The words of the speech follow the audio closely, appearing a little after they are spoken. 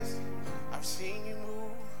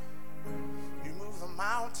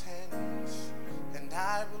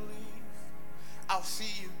I'll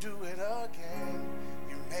see you do it again.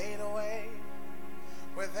 You made a way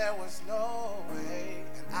where there was no way,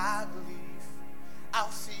 and I believe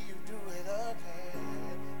I'll see you do it again.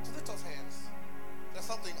 So lift those hands. There's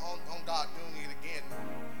something on God doing it again.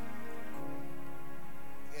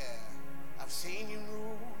 Yeah, I've seen you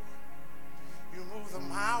move. You move the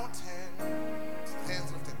mountain.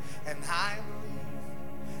 Hands lifted. And I believe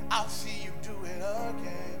I'll see you do it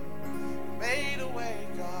again. You made a way,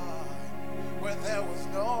 God, where there was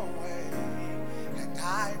no way. And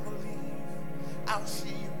I believe I'll see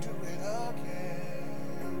you do it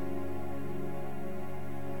again.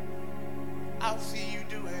 I'll see you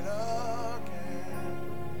do it again.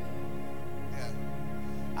 Yeah.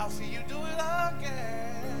 I'll see you do it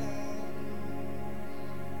again.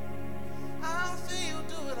 I'll see you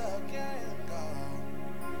do it again,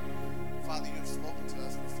 God. Father, you've spoken to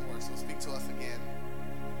us before, so speak to us again.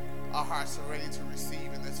 Our hearts are ready to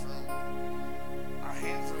receive in this room. Our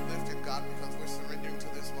hands are lifted, God, because we're surrendering to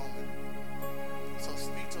this moment. So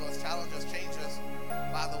speak to us, challenge us, change us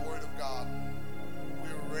by the word of God.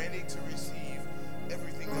 We're ready to receive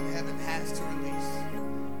everything that heaven has to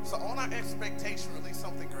release. So on our expectation, release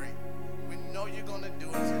something great. We know you're going to do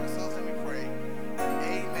it. So yourselves, let me pray.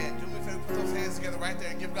 Amen. Do me a favor, put those hands together right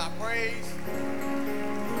there and give God praise.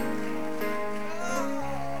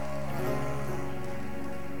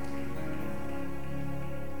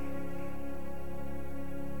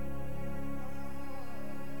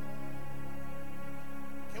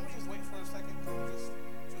 Can we just wait for a second? Can we just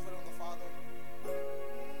wait on the Father?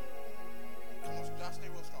 Come on, Josh, stay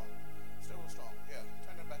real strong. Stay real strong. Yeah,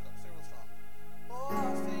 turn that back up. Stay real strong. Oh,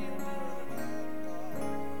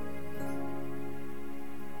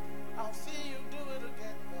 I'll see you do it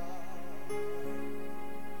again, God.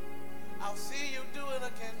 I'll see you do it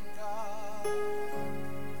again, God. I'll see you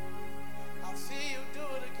do it again, God. I'll see you do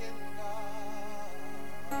it again, God.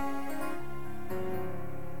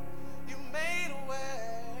 You made a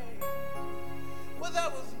way where there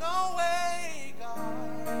was no way, God.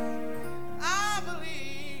 I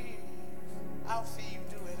believe I'll see you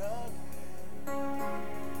do it again.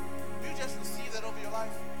 You just receive that over your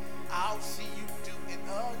life. I'll see you do it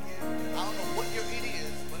again. I don't know what your it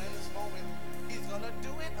is, but in this moment, he's going to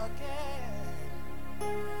do it again.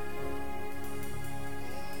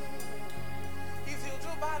 He's healed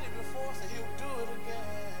your body before, so he'll do it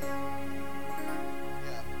again.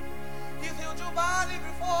 Yeah. He's healed your body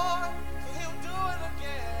before, so he'll do it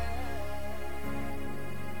again.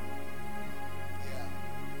 Yeah.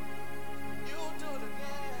 You'll do it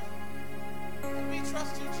again. And we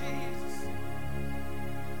trust you, Jesus.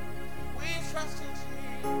 We trust you,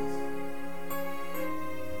 Jesus.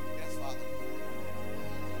 Yes, Father.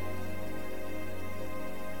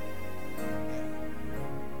 Yeah.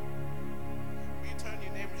 Will you turn to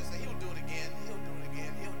your neighbor and just say, he'll do it again, he'll do it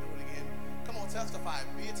again, he'll do it again. Come on, testify.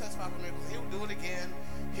 Be a testify for miracles. He'll do it again.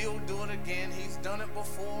 He'll do it again. He's done it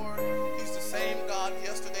before. He's the same God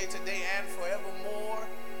yesterday, today, and forevermore.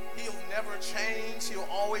 He'll never change. He'll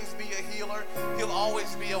always be a healer. He'll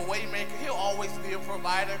always be a way maker. He'll always be a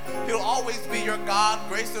provider. He'll always be your God.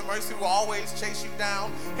 Grace and mercy will always chase you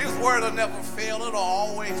down. His word will never fail. It'll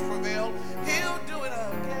always prevail. He'll do it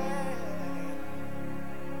again.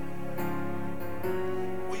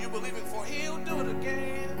 Will you believe it for? He'll do it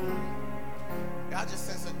again. I just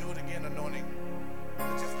sense a do it again anointing.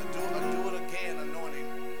 Just a do it again anointing.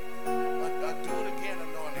 A do it again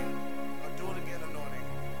anointing. A do it again anointing.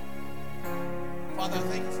 Father, I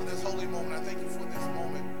thank you for this holy moment. I thank you for this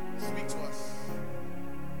moment. Speak to us.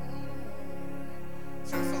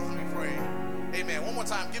 So let me pray. Amen. One more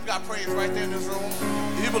time. Give God praise right there in this room.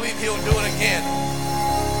 Do you believe he'll do it again?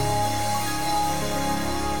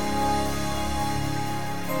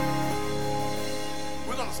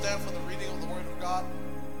 We're going to stand for the reading of the word of God.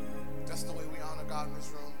 That's the way we honor God in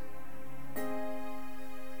this room.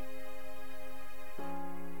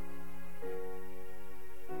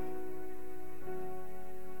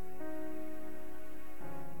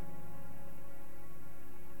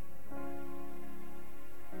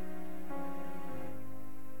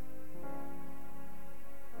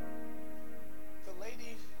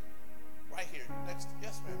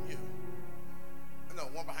 Yes, ma'am, you. No,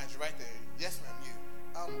 one behind you right there. Yes, ma'am, you.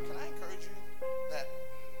 Can I encourage you that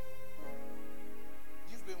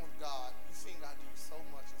you've been with God, you've seen God do so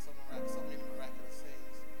much and so many miraculous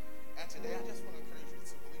things. And today I just want to encourage you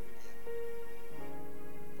to believe again.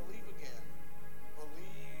 Believe again.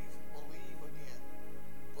 Believe again.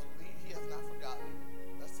 Believe he has not forgotten.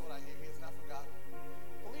 That's what I hear. He has not forgotten.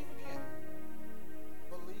 Believe again.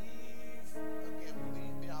 Believe again.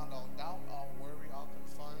 Believe beyond all doubt, all worry, all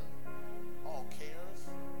concern, all cares,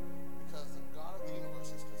 because the God of the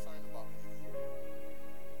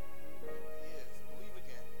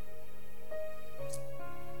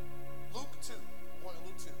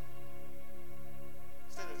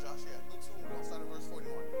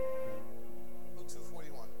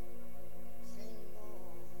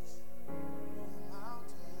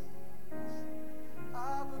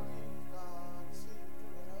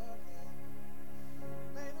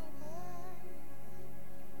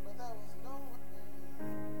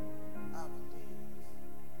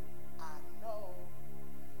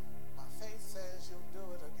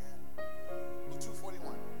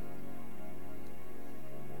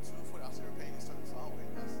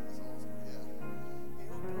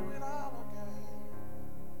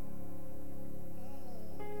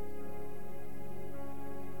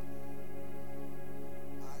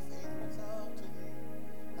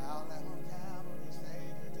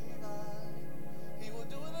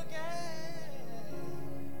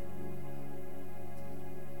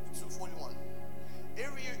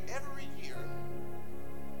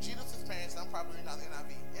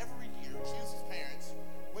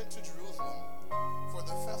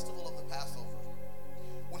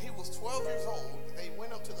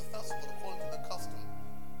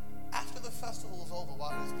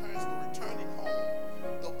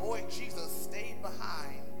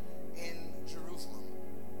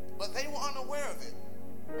unaware of it.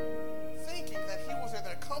 Thinking that he was in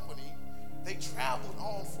their company, they traveled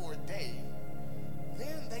on for a day.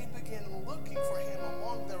 Then they began looking for him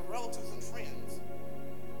among their relatives and friends.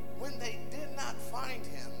 When they did not find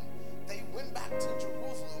him, they went back to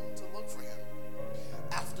Jerusalem to look for him.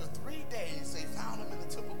 After 3 days, they found him in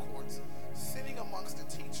the temple courts, sitting amongst the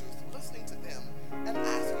teachers, listening to them and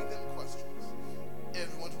asking them questions.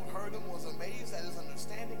 Everyone who heard him was amazed at his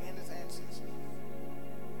understanding and his answers.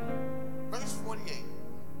 Verse 48.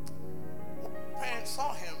 When his parents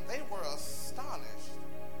saw him, they were astonished.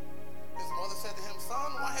 His mother said to him,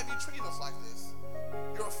 "Son, why have you treated us like this?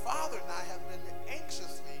 Your father and I have been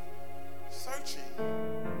anxiously searching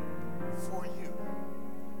for you."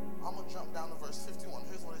 I'm going to jump down to verse 51.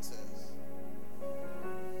 Here's what it says.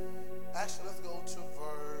 Actually, let's go to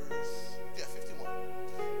verse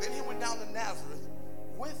 51. Then he went down to Nazareth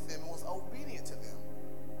with them and was obedient to them.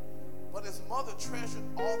 But his mother treasured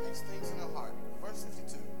all these things in her heart. Verse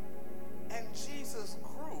 52. And Jesus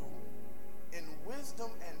grew in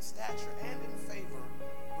wisdom and stature and in favor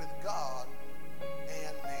with God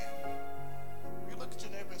and man. You look at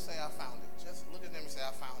your neighbor and say, "I found it." Just look at them and say,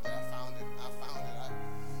 "I found it, I found it, I found it,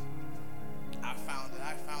 I found it,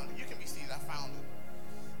 I found it." You can be seated. I found it.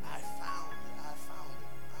 I found it, I found it,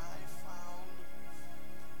 I found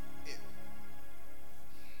it.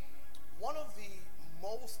 One of the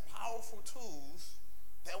most powerful tools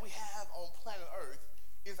that we have on planet Earth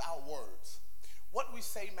is our words. What we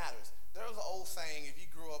say matters. There's an old saying, if you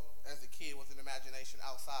grew up as a kid with an imagination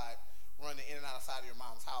outside, running in and outside of your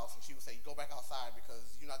mom's house, and she would say, "Go back outside because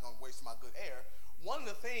you're not going to waste my good air." One of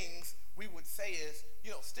the things we would say is,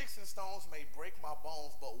 sticks and stones may break my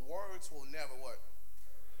bones, but words will never what?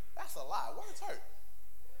 That's a lie. Words hurt.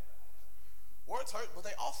 Words hurt, but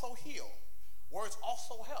they also heal. Words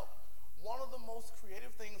also help. One of the most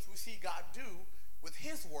creative things we see God do with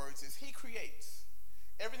his words is he creates.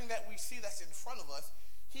 Everything that we see that's in front of us,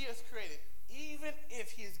 he has created. Even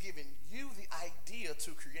if he has given you the idea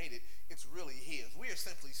to create it, it's really his. We are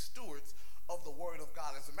simply stewards of the word of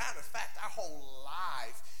God. As a matter of fact, our whole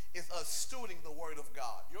life is us stewarding the word of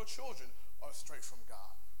God. Your children are straight from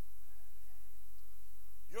God.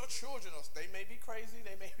 Your children, they may be crazy,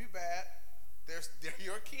 they may be bad. They're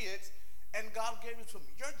your kids, and God gave it to them.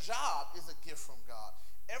 Your job is a gift from God.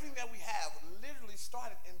 Everything that we have literally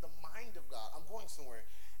started in the mind of God. I'm going somewhere.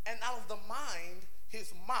 And out of the mind,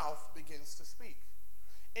 his mouth begins to speak.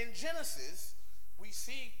 In Genesis, we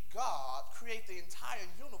see God create the entire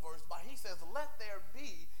universe by he says, "Let there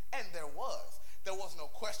be," and there was. There was no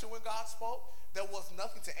question when God spoke. There was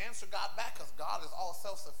nothing to answer God back because God is all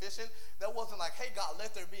self-sufficient. There wasn't like, "Hey, God,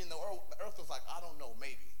 let there be," and the earth was like, "I don't know,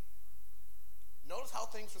 maybe." Notice how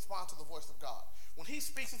things respond to the voice of God. When he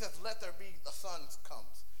speaks, he says, "Let there be," the sun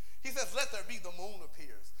comes. He says, "Let there be," the moon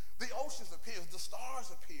appears. The oceans appears, the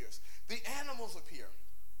stars appears, the animals appear.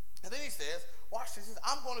 And then he says, watch this, he says,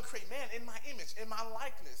 "I'm going to create man in my image, in my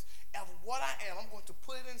likeness. Of what I am, I'm going to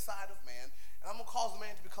put it inside of man, and I'm going to cause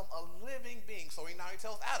man to become a living being." So now he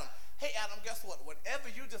tells Adam, "Hey, Adam, guess what? Whatever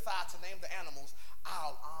you decide to name the animals,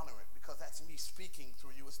 I'll honor it because that's me speaking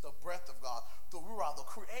through you. It's the breath of God. The ruah, the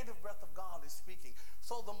creative breath of God is speaking."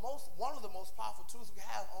 So one of the most powerful tools we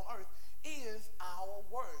have on earth is our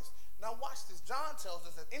words. Now watch this. John tells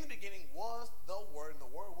us that in the beginning was the Word, and the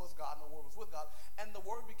Word was God, and the Word was with God, and the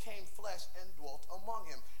Word became flesh and dwelt among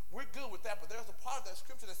him. We're good with that, but there's a part of that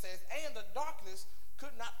scripture that says, "And the darkness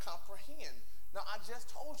could not comprehend." Now I just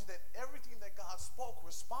told you that everything that God spoke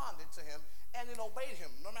responded to him, and it obeyed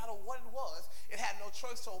him. No matter what it was, it had no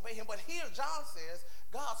choice to obey him. But here John says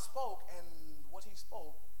God spoke, and what he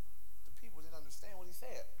spoke, the people didn't understand what he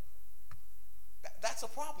said. That's a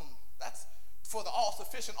problem. That's for the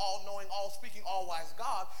all-sufficient, all-knowing, all-speaking, all-wise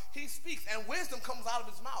God. He speaks, and wisdom comes out of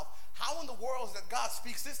his mouth. How in the world is that God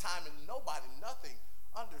speaks this time and nobody, nothing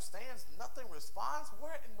understands, nothing responds?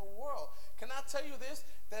 Where in the world? Can I tell you this,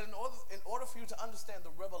 that in order for you to understand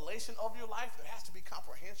the revelation of your life, there has to be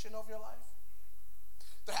comprehension of your life.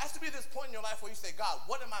 There has to be this point in your life where you say, "God,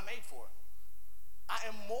 what am I made for? I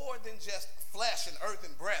am more than just flesh and earth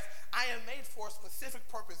and breath. I am made for a specific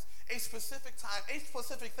purpose, a specific time, a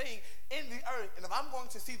specific thing in the earth. And if I'm going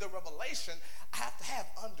to see the revelation, I have to have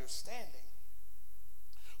understanding."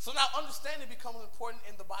 So now understanding becomes important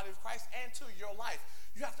in the body of Christ and to your life.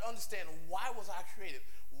 You have to understand, why was I created?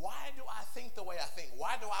 Why do I think the way I think?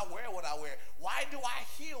 Why do I wear what I wear? Why do I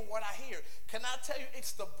hear what I hear? Can I tell you,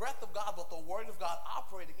 it's the breath of God, but the word of God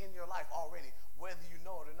operating in your life already, whether you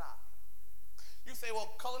know it or not. You say, "Well,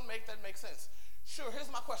 Cullen, make that make sense." Sure, here's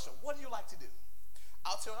my question. What do you like to do?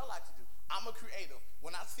 I'll tell you what I like to do. I'm a creative.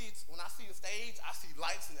 When I see a stage, I see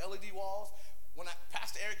lights and LED walls. When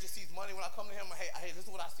Pastor Eric just sees money, when I come to him, hey, this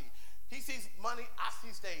is what I see. He sees money, I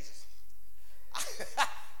see stages.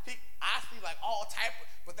 I see like all type of,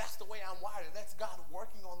 but that's the way I'm wired. And that's God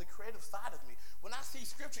working on the creative side of me. When I see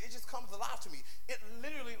scripture, it just comes alive to me. It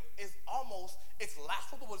literally is almost, it's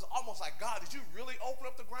laughable, but it's almost like, God, did you really open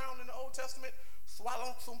up the ground in the Old Testament,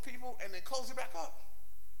 swallow some people, and then close it back up?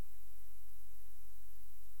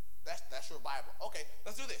 That's your Bible. Okay,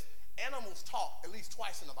 let's do this. Animals talk at least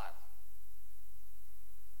twice in the Bible.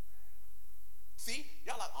 See,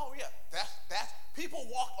 y'all like, oh yeah, that's people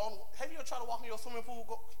walk on. Have you ever tried to walk in your swimming pool?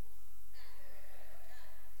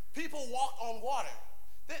 People walk on water.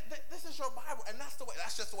 This is your Bible, and that's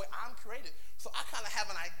just the way I'm created. So I kind of have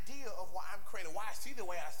an idea of why I'm created, why I see the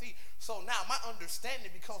way I see. So now my understanding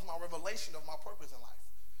becomes my revelation of my purpose in life.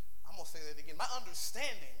 I'm gonna say that again. My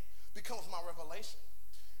understanding becomes my revelation.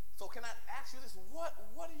 So can I ask you this? What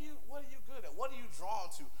are you good at? What are you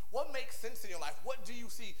drawn to? What makes sense in your life? What do you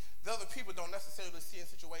see that other people don't necessarily see in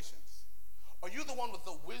situations? Are you the one with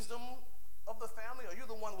the wisdom of the family? Are you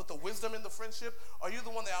the one with the wisdom in the friendship? Are you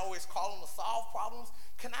the one they always call on to solve problems?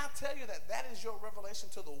 Can I tell you that is your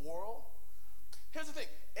revelation to the world? Here's the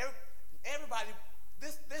thing. Everybody,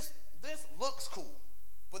 this looks cool,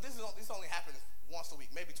 but this only happens once a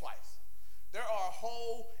week, maybe twice. There are a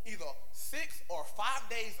whole either 6 or 5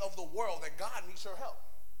 days of the world that God needs your help.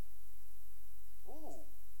 Ooh,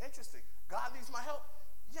 interesting. God needs my help?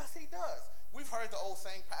 Yes, he does. We've heard the old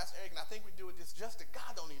saying, Pastor Eric, and I think we do it just that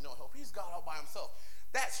God don't need no help. He's God all by himself.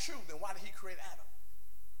 That's true. Then why did he create Adam?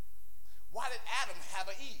 Why did Adam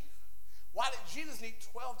have an Eve? Why did Jesus need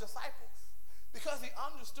 12 disciples? Because he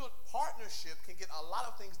understood partnership can get a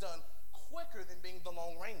lot of things done quicker than being the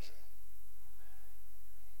Lone Ranger.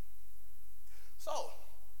 So,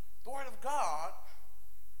 the Word of God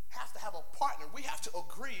has to have a partner. We have to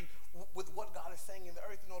agree with what God is saying in the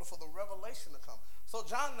earth in order for the revelation to come. So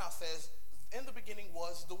John now says, in the beginning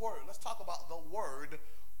was the Word. Let's talk about the word.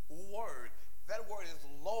 That word is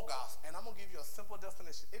logos, and I'm going to give you a simple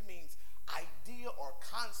definition. It means idea or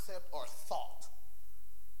concept or thought.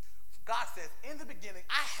 God says, in the beginning,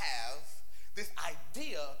 I have this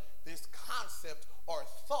idea, this concept or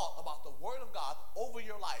thought about the Word of God over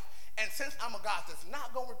your life. And since I'm a God that's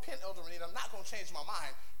not going to repent, Elder Renita, I'm not going to change my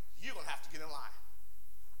mind, you're going to have to get in line.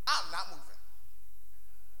 I'm not moving.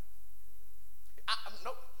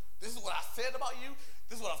 Nope. This is what I said about you.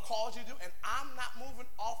 This is what I've called you to do, and I'm not moving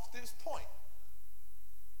off this point.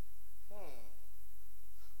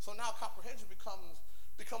 So now comprehension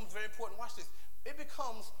becomes very important. Watch this. It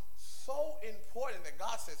becomes so important that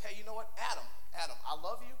God says, hey, you know what, Adam, I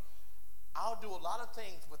love you. I'll do a lot of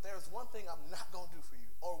things, but there's one thing I'm not going to do for you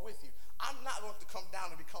or with you. I'm not going to come down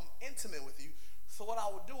and become intimate with you. So what I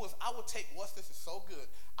will do is I will take this is so good.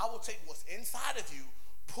 I will take what's inside of you,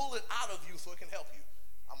 pull it out of you so it can help you.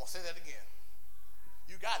 I'm going to say that again.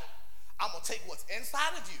 You got it. I'm going to take what's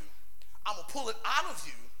inside of you. I'm going to pull it out of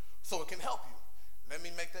you so it can help you. Let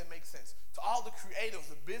me make that make sense. To all the creatives,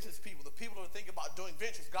 the business people, the people that are thinking about doing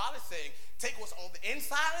ventures, God is saying, take what's on the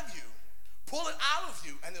inside of you, pull it out of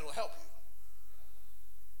you, and it'll help you.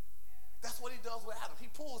 That's what he does with Adam. He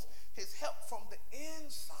pulls his help from the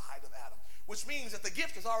inside of Adam, which means that the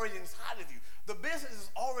gift is already inside of you. The business is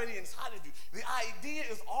already inside of you. The idea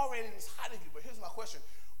is already inside of you. But here's my question.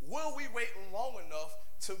 Will we wait long enough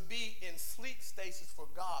to be in sleep stages for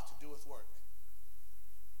God to do his work?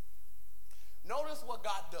 Notice what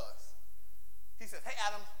God does. He says, hey,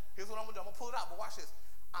 Adam, here's what I'm going to do. I'm going to pull it out. But watch this.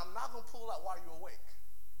 I'm not going to pull it out while you're awake.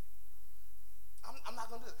 I'm not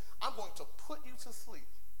going to do this. I'm going to put you to sleep.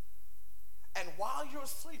 And while you're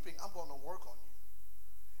sleeping, I'm going to work on you.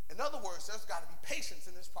 In other words, there's got to be patience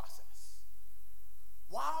in this process.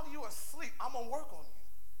 While you're asleep, I'm going to work on you.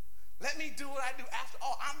 Let me do what I do. After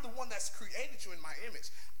all, I'm the one that's created you in my image.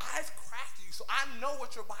 I've crafted you, so I know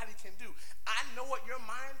what your body can do. I know what your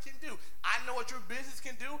mind can do. I know what your business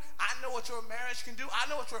can do. I know what your marriage can do. I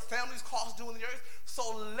know what your family's cause do in the earth. So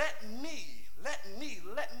let me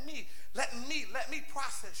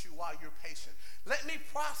process you while you're patient. Let me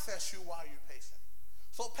process you while you're patient.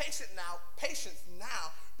 So patience now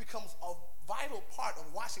becomes a vital part of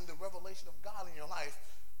watching the revelation of God in your life.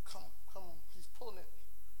 Come, he's pulling it.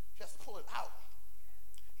 He has to pull it out.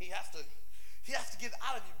 He has to get it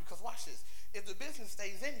out of you, because watch this. If the business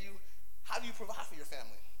stays in you, how do you provide for your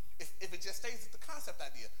family? If it just stays at the concept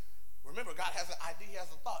idea. Remember, God has an idea, he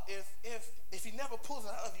has a thought. If he never pulls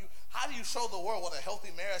it out of you, how do you show the world what a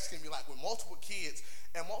healthy marriage can be like with multiple kids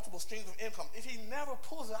and multiple streams of income? If he never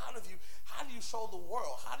pulls it out of you, how do you show the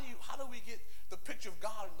world? How do we get the picture of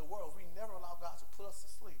God in the world? We never allow God to put us to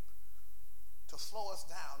sleep, to slow us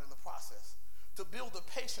down in the process. to build the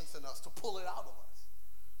patience in us, to pull it out of us.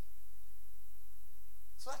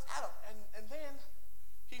 So that's Adam. And then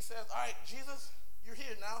he says, all right, Jesus, you're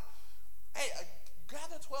here now. Hey,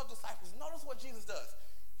 gather 12 disciples. Notice what Jesus does.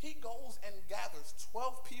 He goes and gathers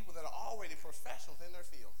 12 people that are already professionals in their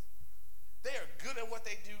fields. They are good at what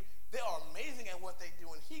they do. They are amazing at what they do.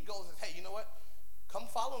 And he goes and says, hey, you know what? Come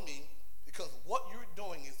follow me, because what you're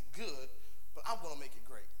doing is good, but I'm going to make it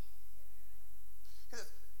great. He says,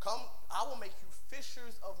 come, I will make you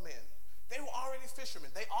fishers of men. They were already fishermen.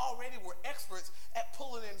 They already were experts at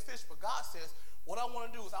pulling in fish. But God says, what I want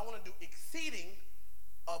to do is I want to do exceeding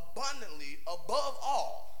abundantly above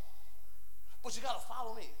all. But you got to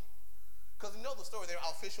follow me. Because you know the story. They were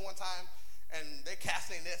out fishing one time, and they're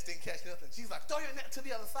casting their nets, didn't catch nothing. She's like, throw your net to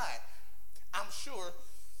the other side. I'm sure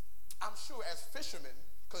as fishermen,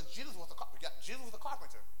 because Jesus was a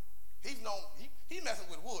carpenter. He's known, he messing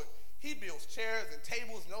with wood. He builds chairs and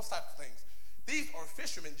tables and those types of things. These are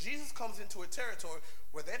fishermen. Jesus comes into a territory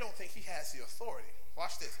where they don't think he has the authority.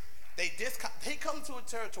 Watch this. They come to a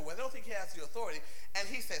territory where they don't think he has the authority, and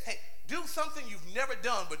he says, hey, do something you've never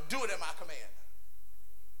done, but do it at my command.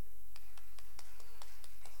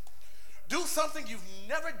 Do something you've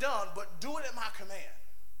never done, but do it at my command.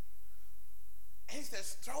 And he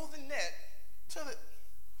says, throw the net to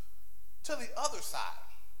the other side.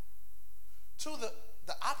 To the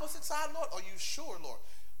opposite side, Lord? Are you sure, Lord?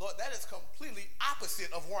 Lord, that is completely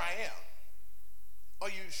opposite of where I am. Are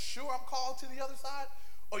you sure I'm called to the other side?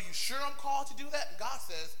 Are you sure I'm called to do that? And God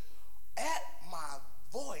says, at my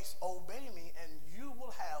voice, obey me, and you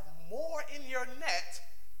will have more in your net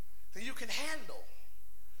than you can handle.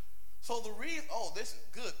 So the reason, this is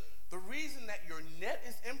good. The reason that your net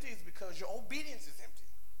is empty is because your obedience is empty.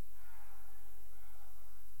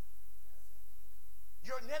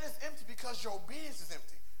 Your net is empty because your obedience is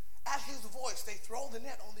empty. At his voice, they throw the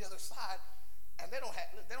net on the other side, and they don't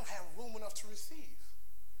have room enough to receive.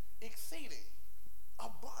 Exceeding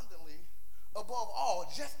abundantly above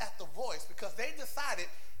all, just at the voice, because they decided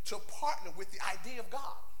to partner with the idea of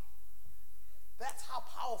God. That's how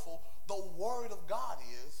powerful the word of God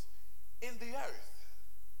is in the earth.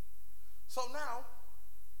 So now,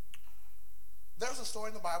 there's a story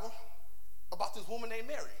in the Bible about this woman named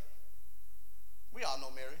Mary. We all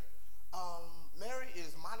know Mary. Mary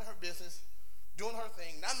is minding her business, doing her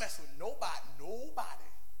thing, not messing with nobody.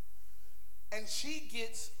 And she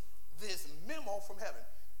gets this memo from heaven.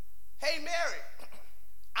 Hey, Mary,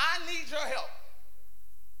 I need your help.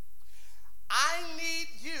 I need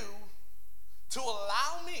you to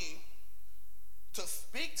allow me to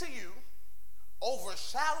speak to you,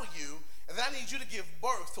 overshadow you, and then I need you to give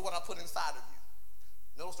birth to what I put inside of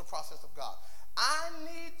you. Notice the process of God. I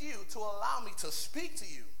need you to allow me to speak to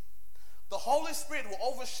you. The Holy Spirit will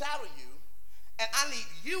overshadow you, and I need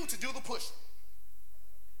you to do the pushing.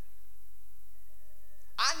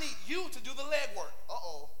 I need you to do the legwork.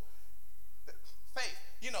 Faith.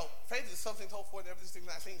 Faith is something so forth and everything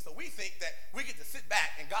not seen. So we think that we get to sit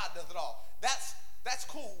back and God does it all. That's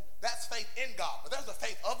cool. That's faith in God. But there's a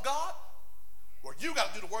faith of God where you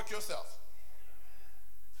got to do the work yourself.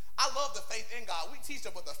 I love the faith in God. We teach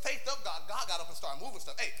them, but the faith of God, God got up and started moving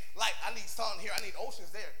stuff. Hey, like, I need sun here. I need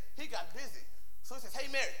oceans there. He got busy. So he says, hey,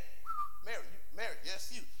 Mary,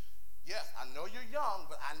 yes, you. Yes, I know you're young,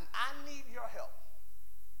 but I need your help.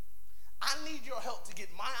 I need your help to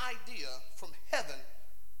get my idea from heaven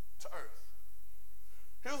to earth.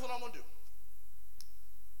 Here's what I'm going to do.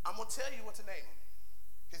 I'm going to tell you what to name him.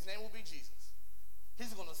 His name will be Jesus.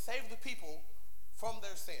 He's going to save the people from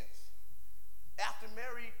their sins. After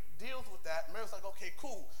Mary deals with that, Mary's like, okay,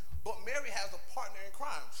 cool. But Mary has a partner in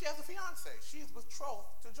crime. She has a fiance. She's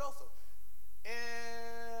betrothed to Joseph.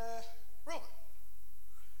 And Reuben,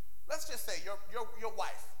 let's just say your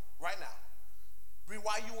wife right now,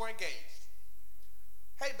 while you were engaged.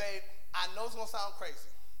 Hey, babe, I know it's going to sound crazy.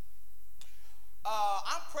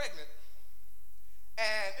 I'm pregnant,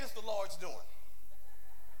 and it's the Lord's doing.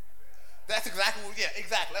 That's exactly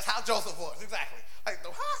exactly. That's how Joseph was, exactly. Like,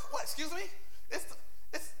 what, excuse me? It's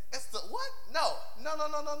the what? No.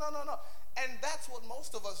 And that's what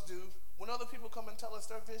most of us do when other people come and tell us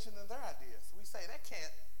their vision and their ideas. We say,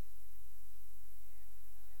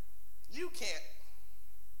 you can't.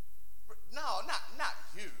 No, not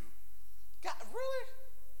you. God, really?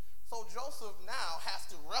 So Joseph now has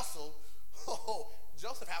to wrestle.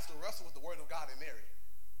 Joseph has to wrestle with the word of God in Mary.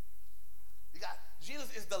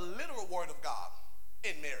 Jesus is the literal word of God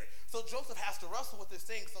in Mary. So Joseph has to wrestle with this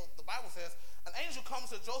thing. So the Bible says, an angel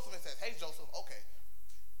comes to Joseph and says, hey, Joseph, okay,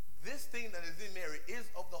 this thing that is in Mary is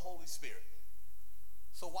of the Holy Spirit.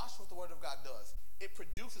 So watch what the word of God does. It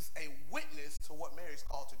produces a witness to what Mary's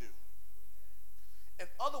called to do.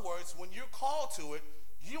 other words, when you're called to it,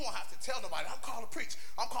 you won't have to tell nobody, I'm called to preach,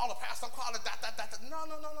 I'm called to pastor, I'm called to that. No.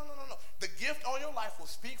 The gift on your life will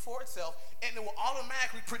speak for itself, and it will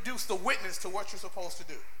automatically produce the witness to what you're supposed to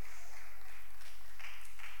do.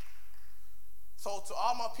 So to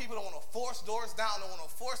all my people that want to force doors down, that want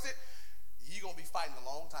to force it, you're going to be fighting a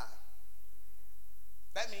long time.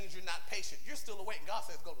 That means you're not patient. You're still awake, and God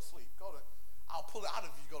says, go to sleep. I'll pull it out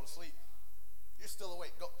of you, go to sleep. You're still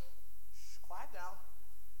awake. Go, quiet down,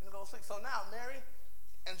 and go to sleep. So now Mary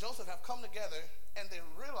and Joseph have come together, and they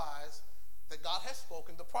realize that God has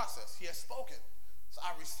spoken the process. He has spoken. So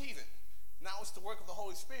I receive it. Now it's the work of the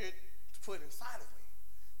Holy Spirit to put it inside of me.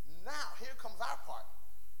 Now, here comes our part.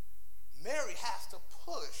 Mary has to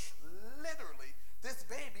push, literally, this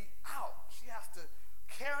baby out. She has to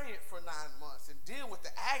carry it for 9 months and deal with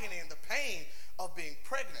the agony and the pain of being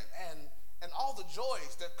pregnant and all the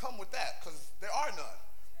joys that come with that, because there are none.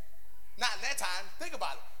 Not in that time. Think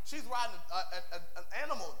about it. She's riding an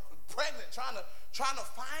animal, pregnant, trying to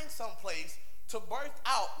find some place to birth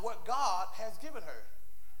out what God has given her.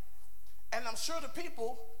 And I'm sure the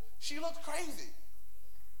people, she looked crazy.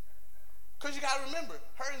 Because you got to remember,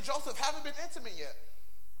 her and Joseph haven't been intimate yet.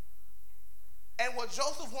 And what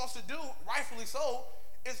Joseph wants to do, rightfully so,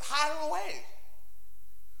 is hide her away.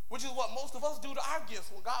 Which is what most of us do to our gifts.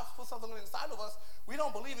 When God puts something inside of us, we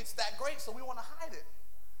don't believe it's that great, so we want to hide it.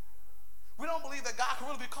 We don't believe that God can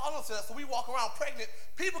really be calling us to us, so we walk around pregnant.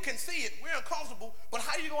 People can see it. We're uncomfortable, but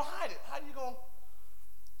how are you going to hide it? How are you going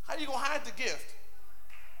to hide the gift?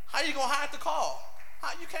 How are you going to hide the call?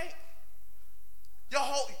 You can't.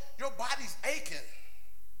 Your body's aching.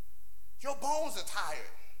 Your bones are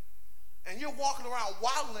tired. And you're walking around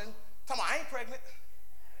waddling, talking about, I ain't pregnant.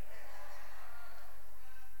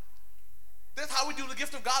 This is how we do the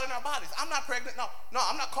gift of God in our bodies. I'm not pregnant. No,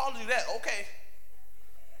 I'm not called to do that. Okay.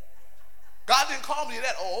 God didn't call me to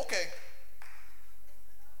that. Oh, okay.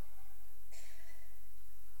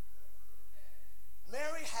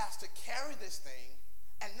 Mary has to carry this thing,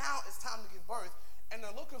 and now it's time to give birth, and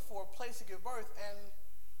they're looking for a place to give birth, and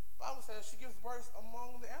the Bible says she gives birth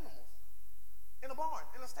among the animals, in a barn,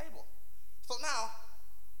 in a stable. So now,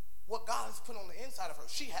 what God has put on the inside of her,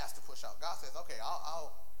 she has to push out. God says, okay,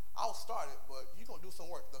 I'll start it, but you're going to do some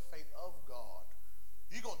work, the faith of God.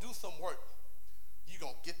 You're going to do some work. You're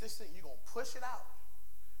going to get this thing, you're going to push it out.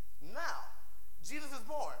 Now, Jesus is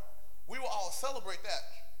born. We will all celebrate that.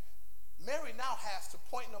 Mary now has to,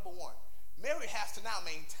 point number one, Mary has to now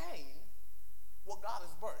maintain what God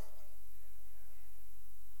has birthed.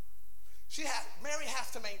 Mary has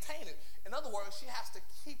to maintain it. In other words, she has to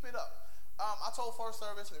keep it up. I told first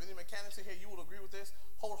service, and if any mechanics in here, you will agree with this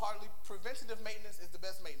wholeheartedly, preventative maintenance is the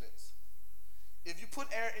best maintenance. If you put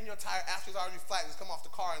air in your tire after it's already flat, it's come off the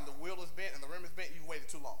car and the wheel is bent and the rim is bent, you've waited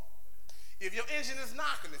too long. If your engine is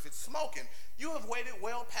knocking, if it's smoking, you have waited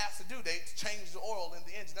well past the due date to change the oil in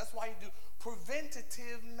the engine. That's why you do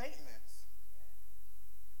preventative maintenance.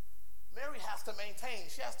 Mary has to maintain,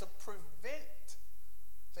 she has to prevent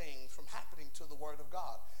things from happening to the Word of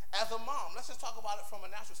God. As a mom, let's just talk about it from a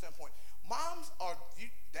natural standpoint. Moms are,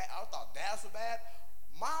 I thought dads were bad.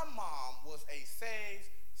 My mom was a saved,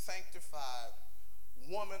 sanctified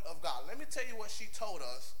woman of God. Let me tell you what she told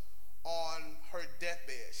us on her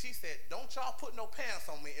deathbed. She said, don't y'all put no pants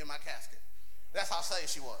on me in my casket. That's how saved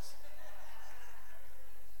she was.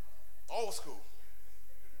 Old school.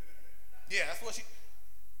 Yeah, that's what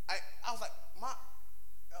I was like, Mom,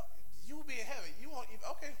 you be in heaven. You won't even,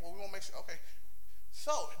 okay, well, we won't make sure, okay.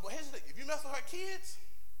 So, but here's the thing. If you mess with her kids,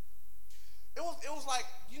 it was like,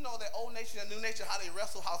 you know, that old nature and new nature, how they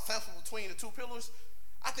wrestle, how central between the two pillars.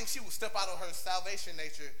 I think she would step out of her salvation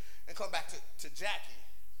nature and come back to Jackie.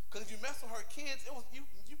 Because if you mess with her kids, it was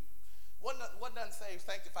what doesn't save,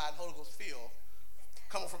 sanctified, Holy Ghost filled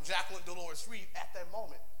coming from Jacqueline Dolores Reed at that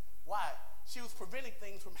moment. Why? She was preventing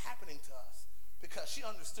things from happening to us because she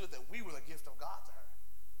understood that we were the gift of God to her.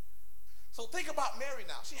 So think about Mary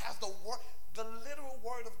now. She has the literal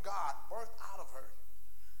word of God birthed out of her.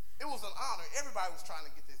 It was an honor. Everybody was trying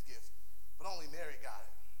to get this gift, but only Mary got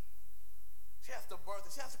it. She has to birth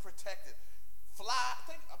it. She has to protect it.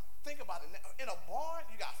 Think about it. In a barn,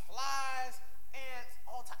 you got flies, ants,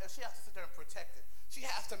 all types. She has to sit there and protect it. She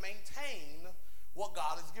has to maintain what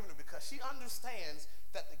God has given her because she understands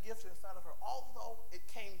that the gift inside of her, although it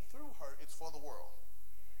came through her, it's for the world.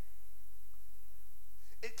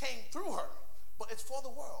 It came through her, but it's for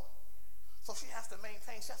the world. So she has to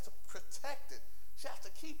maintain, she has to protect it. She has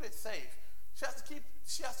to keep it safe. She has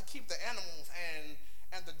to keep the animals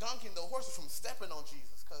and the donkey and the horses from stepping on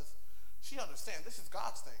Jesus because she understands this is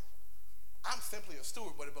God's thing. I'm simply a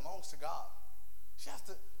steward, but it belongs to God. She has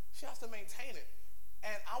to maintain it.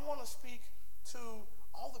 And I want to speak to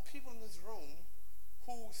all the people in this room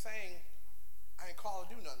who saying, I ain't called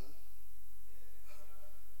to do nothing.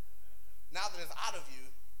 Now that it's out of you,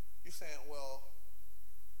 you're saying, well,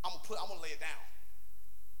 I'm gonna lay it down.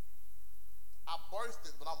 I birthed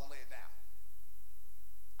it, but I'm gonna lay it down.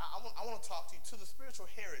 I want to talk to you, to the spiritual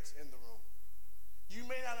heritage in the room. You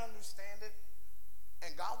may not understand it,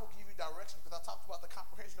 and God will give you direction, because I talked about the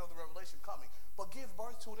comprehension of the revelation coming. But give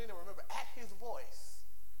birth to it in, and remember, at his voice,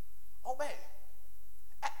 obey.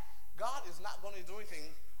 God is not going to do anything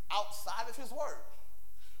outside of his word.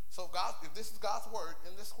 So if this is God's word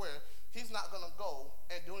in this square, he's not going to go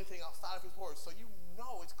and do anything outside of his word. So you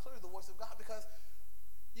know it's clearly the voice of God, because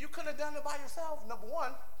you could have done it by yourself, number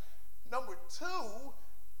one. Number two,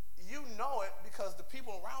 you know it because the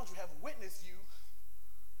people around you have witnessed you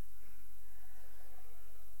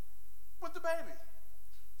with the baby.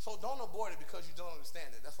 So don't abort it because you don't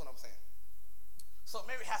understand it. That's what I'm saying. So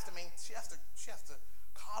Mary has to she has to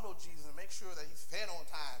coddle Jesus and make sure that he's fed on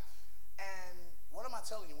time. And what am I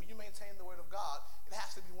telling you? When you maintain the word of God, it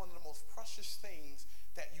has to be one of the most precious things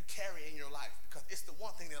that you carry in your life, because it's the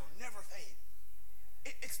one thing that'll never fade.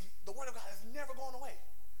 It's the word of God is never going away.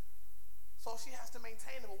 So she has to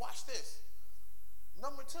maintain it. But watch this.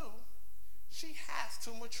 Number two, she has to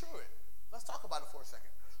mature it. Let's talk about it for a second.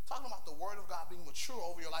 Talking about the word of God being mature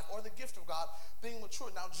over your life, or the gift of God being mature.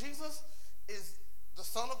 Now, Jesus is the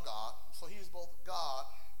Son of God, so he is both God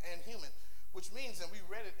and human, which means, and we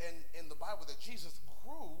read it in the Bible, that Jesus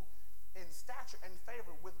grew in stature and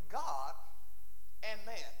favor with God and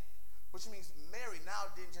man, which means Mary now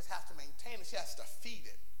didn't just have to maintain it, she has to feed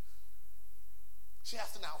it. She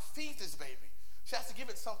has to now feed this baby. She has to give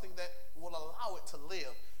it something that will allow it to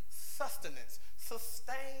live. Sustenance.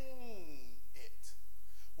 Sustain it.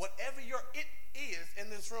 Whatever your it is in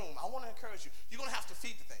this room, I want to encourage you. You're going to have to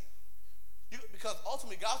feed the thing. Because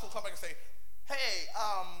ultimately, God's going to come back and say, hey,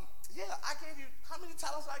 yeah, I gave you, how many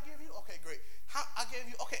talents did I give you? Okay, great. I gave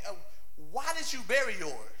you, okay, why did you bury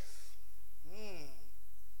yours?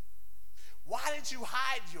 Why did you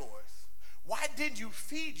hide yours? Why didn't you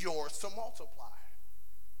feed yours to multiply?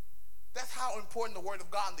 That's how important the word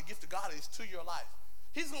of God and the gift of God is to your life.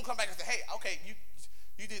 He's going to come back and say, hey, okay,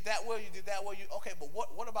 you did that well, you did that well. Okay, but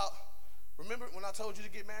what about, remember when I told you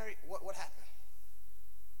to get married? What happened?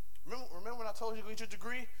 Remember when I told you to get your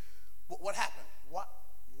degree? What happened?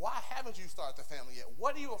 Why haven't you started the family yet?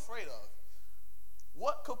 What are you afraid of?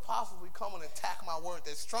 What could possibly come and attack my word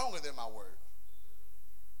that's stronger than my word?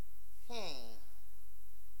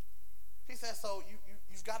 He says, so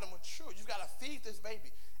you've got to mature. You've got to feed this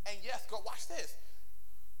baby. And yes, go watch this.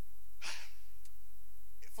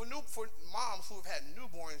 For moms who have had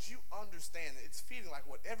newborns, you understand that it's feeding like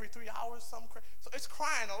what, every 3 hours? So it's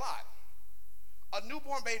crying a lot. A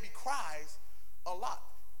newborn baby cries a lot.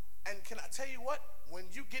 And can I tell you what? When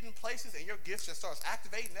you get in places and your gift just starts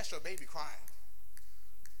activating, that's your baby crying.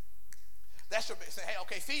 That's your baby saying, hey,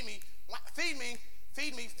 okay, feed me, feed me,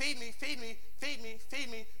 feed me, feed me, feed me, feed me, feed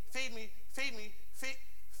me, feed me, feed me,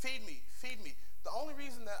 feed me, feed me. The only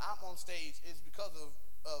reason that I'm on stage is because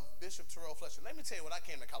of Bishop Terrell Fletcher. Let me tell you what I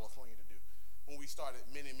came to California to do when we started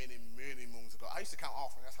many, many, many moons ago. I used to count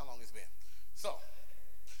offering. That's how long it's been. So,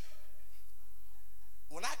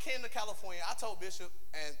 when I came to California, I told Bishop,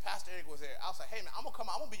 and Pastor Eric was there, I was like, hey, man, I'm going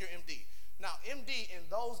to be your MD. Now, MD in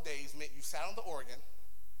those days meant you sat on the organ,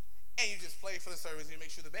 and you just played for the service, and you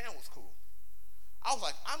make sure the band was cool. I was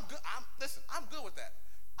like, I'm good. Listen, I'm good with that.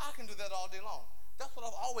 I can do that all day long. That's what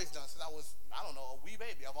I've always done since I was, I don't know, a wee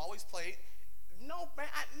baby. I've always played. No,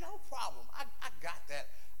 man, no problem. I got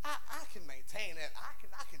that. I can maintain that. I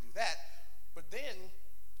can do that. But then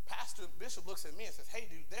Pastor Bishop looks at me and says,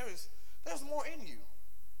 hey, dude, there's more in you.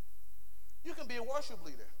 You can be a worship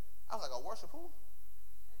leader. I was like, a worship who?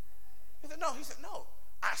 He said, no.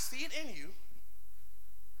 I see it in you.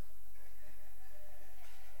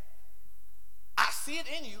 I see it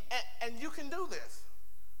in you, and you can do this.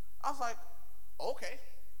 I was like, okay.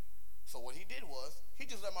 So what he did was, he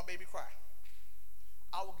just let my baby cry.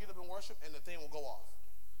 I would get up and worship, and the thing would go off.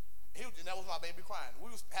 And that was my baby crying. We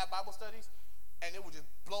would have Bible studies, and it would just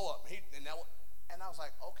blow up. And I was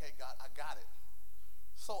like, okay, God, I got it.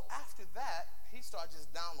 So after that, he started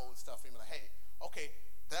just downloading stuff for me. Like, hey, okay,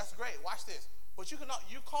 that's great. Watch this. But you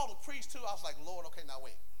call to preach too. I was like, Lord, okay, now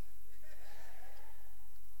wait.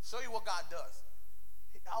 Show you what God does.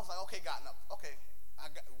 I was like, okay, God, now, okay, I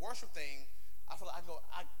got worship thing. I feel like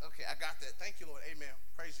okay, I got that. Thank you, Lord. Amen.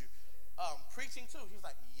 Praise you. Preaching too. He was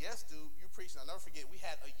like, yes, dude, you preaching. I'll never forget. We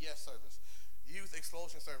had a yes service, youth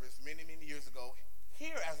explosion service many, many years ago.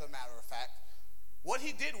 Here, as a matter of fact, what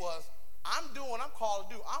he did was I'm doing what I'm called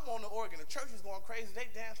to do. I'm on the organ. The church is going crazy. They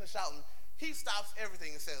dancing, shouting. He stops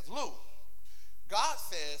everything and says, Lou, God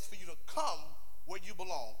says for you to come where you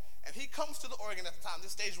belong. And he comes to the organ at the time.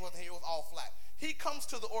 This stage wasn't here. It was all flat. He comes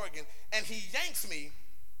to the organ, and he yanks me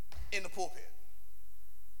in the pulpit.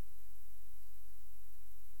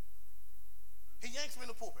 He yanks me in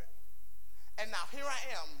the pulpit. And now here I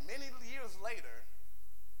am, many years later,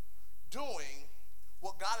 doing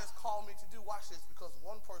what God has called me to do. Watch this, because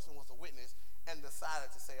one person was a witness and decided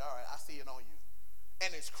to say, all right, I see it on you.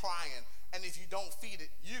 And it's crying. And if you don't feed it,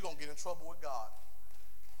 you're going to get in trouble with God.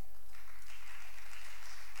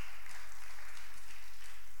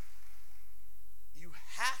 You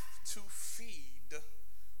have to feed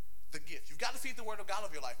the gift. You've got to feed the word of God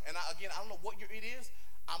of your life. And I don't know what it is.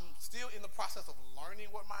 I'm still in the process of learning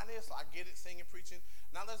what mine is, so I get it, singing, preaching.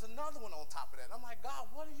 Now there's another one on top of that. I'm like, God,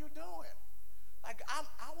 what are you doing? Like, I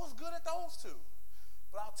was good at those two.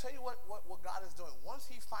 But I'll tell you what God is doing. Once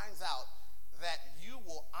he finds out that you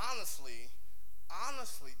will honestly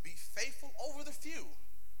be faithful over the few,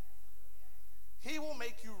 he will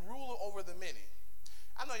make you ruler over the many.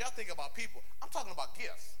 I know y'all think about people. I'm talking about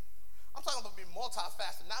gifts. I'm talking about being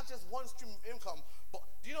multifaceted, not just one stream of income. But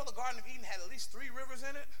do you know the Garden of Eden had at least 3 rivers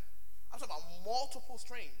in it? I'm talking about multiple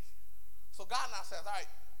streams. So God now says, all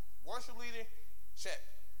right, worship leader, check.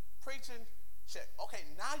 Preaching, check. Okay,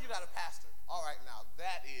 now you got a pastor. All right, now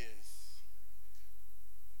that is,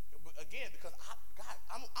 again, because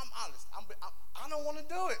I'm honest. I don't want to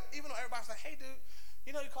do it. Even though everybody's like, hey, dude,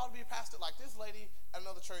 you know you called to be a pastor. Like this lady at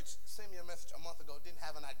another church sent me a message a month ago, didn't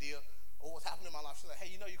have an idea of what's happening in my life. She's like,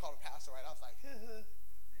 hey, you know you called a pastor, right? I was like,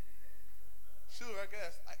 sure, I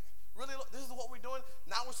guess. Really, this is what we're doing?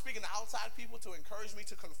 Now we're speaking to outside people to encourage me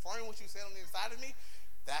to confirm what you said on the inside of me.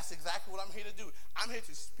 That's exactly what I'm here to do. I'm here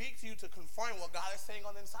to speak to you to confirm what God is saying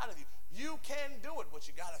on the inside of you. You can do it, but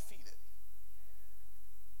you got to feed it.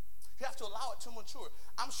 You have to allow it to mature.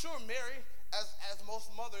 I'm sure Mary, as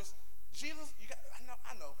most mothers, Jesus,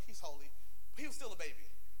 I know, he's holy, but he was still a baby.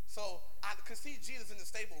 So I could see Jesus in the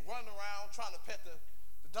stable running around trying to pet the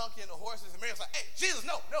donkey and the horses. And Mary's like, hey, Jesus,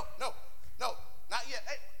 no, not yet.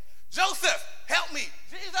 Hey, Joseph, help me.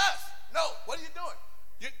 Jesus, no, what are you doing?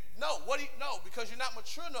 No, because you're not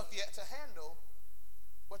mature enough yet to handle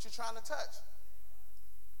what you're trying to touch.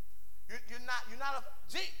 You're not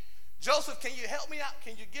Joseph, can you help me out?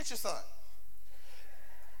 Can you get your son?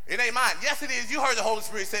 It ain't mine. Yes, it is. You heard the Holy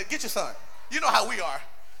Spirit say, get your son. You know how we are.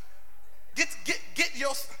 Get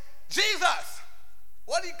your Jesus.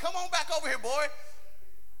 What do you come on back over here, boy?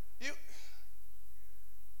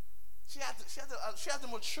 She had to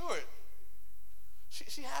mature it.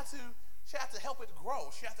 She had to help it grow.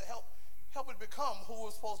 She had to help it become who it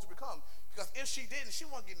was supposed to become. Because if she didn't, she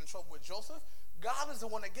wouldn't get in trouble with Joseph. God is the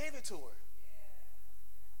one that gave it to her.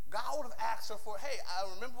 God would have asked her for, hey, I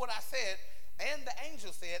remember what I said, and the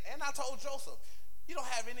angel said, and I told Joseph. You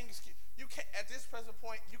don't have any excuse. You can't, at this present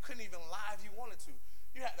point, you couldn't even lie if you wanted to.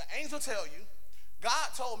 You had the angel tell you,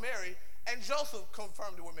 God told Mary, and Joseph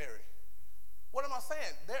confirmed it with Mary. What am I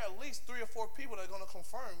saying? There are at least 3 or 4 people that are going to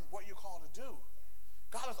confirm what you're called to do.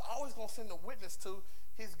 God is always going to send a witness to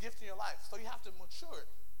his gift in your life. So you have to mature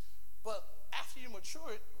it. But after you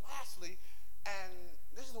mature it, lastly, and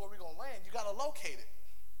this is where we're going to land, you got to locate it.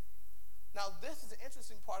 Now, this is the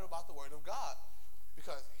interesting part about the word of God,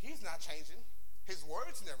 because he's not changing. His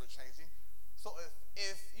word's never changing. So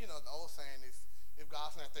if you know, the old saying, if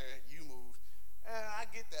God's not there, you move. And I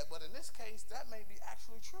get that, but in this case, that may be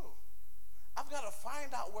actually true. I've got to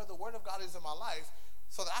find out where the word of God is in my life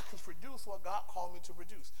so that I can produce what God called me to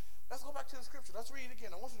produce. Let's go back to the scripture. Let's read it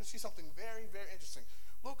again. I want you to see something very, very interesting.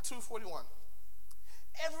 Luke 2:41.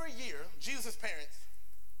 Every year, Jesus' parents,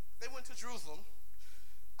 they went to Jerusalem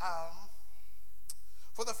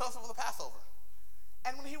for the festival of the Passover.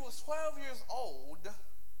 And when he was 12 years old,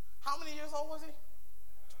 how many years old was he?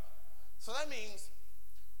 So that means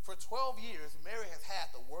for 12 years, Mary has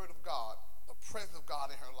had the word of God, the presence of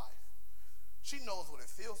God in her life. She knows what it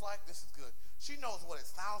feels like. This is good. She knows what it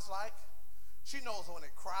sounds like. She knows when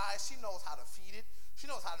it cries. She knows how to feed it. She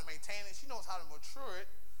knows how to maintain it. She knows how to mature it.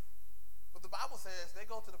 But the Bible says they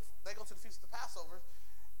go to the feast of the Passover,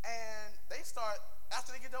 and they start,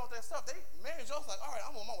 after they get done with their stuff, Mary and Joseph like, all right,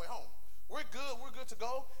 I'm on my way home. We're good to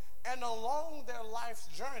go. And along their life's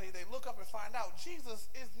journey, they look up and find out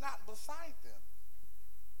Jesus is not beside them.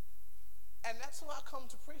 And that's who I come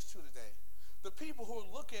to preach to today. The people who are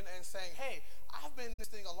looking and saying, hey, I've been in this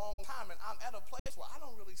thing a long time, and I'm at a place where I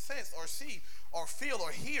don't really sense or see or feel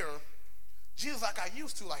or hear Jesus like I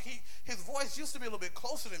used to. Like his voice used to be a little bit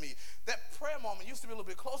closer to me. That prayer moment used to be a little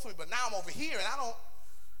bit closer to me, but now I'm over here, and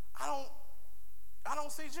I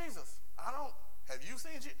don't see Jesus. Have you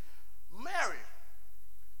seen Jesus? Mary,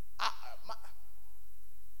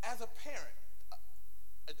 as a parent,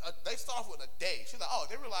 they start off with a day. She's like, oh,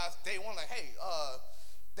 they realize day one, like, hey,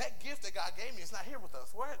 that gift that God gave me is not here with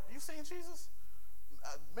us. Where, you seen Jesus?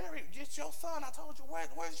 Mary, get your son. I told you,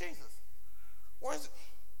 where's Jesus? Where's it?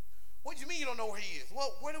 What do you mean you don't know where he is?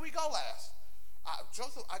 Well, where did we go last?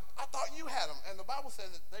 Joseph, I thought you had him. And the Bible says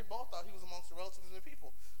that they both thought he was amongst the relatives and the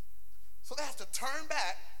people. So they have to turn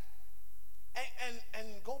back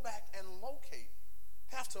and go back and locate.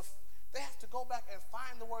 They have to go back and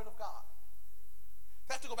find the word of God.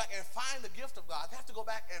 They have to go back and find the gift of God. They have to go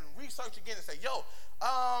back and research again and say, yo,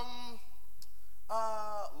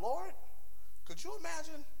 Lord, could you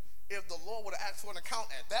imagine if the Lord would have asked for an account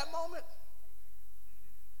at that moment?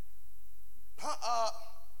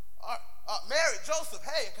 Mary, Joseph,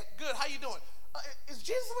 hey, good, how you doing? Is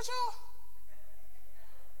Jesus with y'all?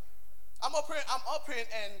 I'm up here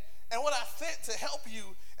and what I sent to help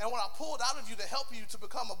you and what I pulled out of you to help you to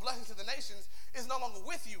become a blessing to the nations is no longer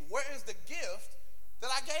with you. Where is the gift that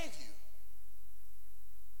I gave you?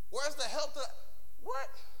 Where's the help that,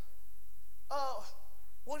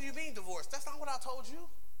 what do you mean divorce? That's not what I told you.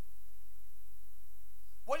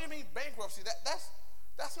 What do you mean bankruptcy? That's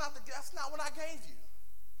not what I gave you.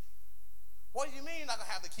 What do you mean you're not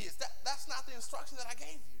gonna have the kids? That's not the instruction that I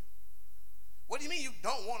gave you. What do you mean you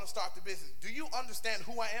don't want to start the business? Do you understand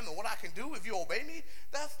who I am and what I can do if you obey me?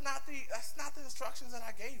 That's not the instructions that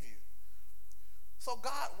I gave you. So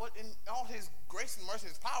God, what in all his grace and mercy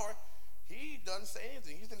and his power, he doesn't say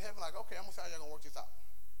anything. He's in heaven like, okay, I'm gonna see how y'all gonna work this out.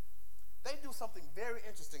 They do something very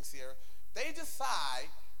interesting, Sierra. They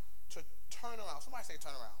decide to turn around. Somebody say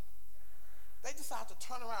turn around. They decide to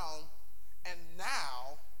turn around, and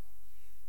now